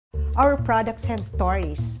our products have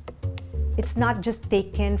stories. It's not just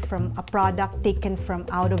taken from a product taken from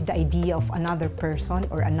out of the idea of another person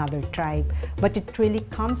or another tribe, but it really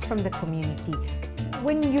comes from the community.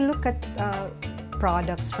 When you look at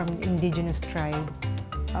products from indigenous tribes,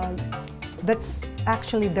 that's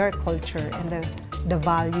actually their culture, and the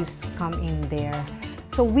values come in there.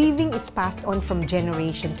 So weaving is passed on from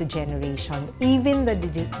generation to generation, even the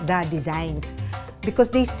designs, because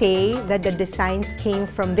they say that the designs came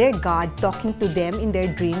from their God talking to them in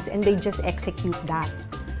their dreams, and they just execute that.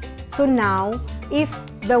 So now, if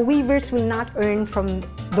the weavers will not earn from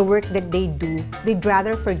the work that they do, they'd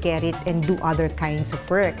rather forget it and do other kinds of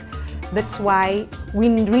work. That's why we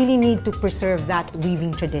really need to preserve that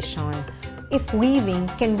weaving tradition. If weaving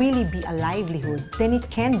can really be a livelihood, then it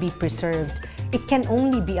can be preserved. It can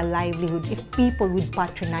only be a livelihood if people would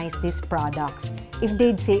patronize these products. If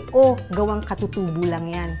they'd say, oh, gawang katutubo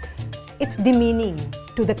lang yan. It's demeaning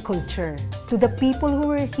to the culture, to the people who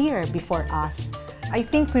were here before us. I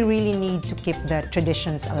think we really need to keep the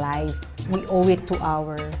traditions alive. We owe it to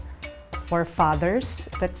our forefathers.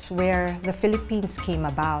 That's where the Philippines came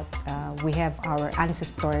about. We have our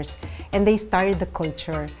ancestors, and they started the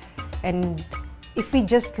culture. And if we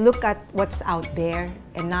just look at what's out there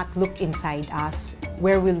and not look inside us,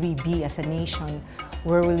 where will we be as a nation?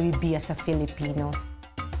 Where will we be as a Filipino?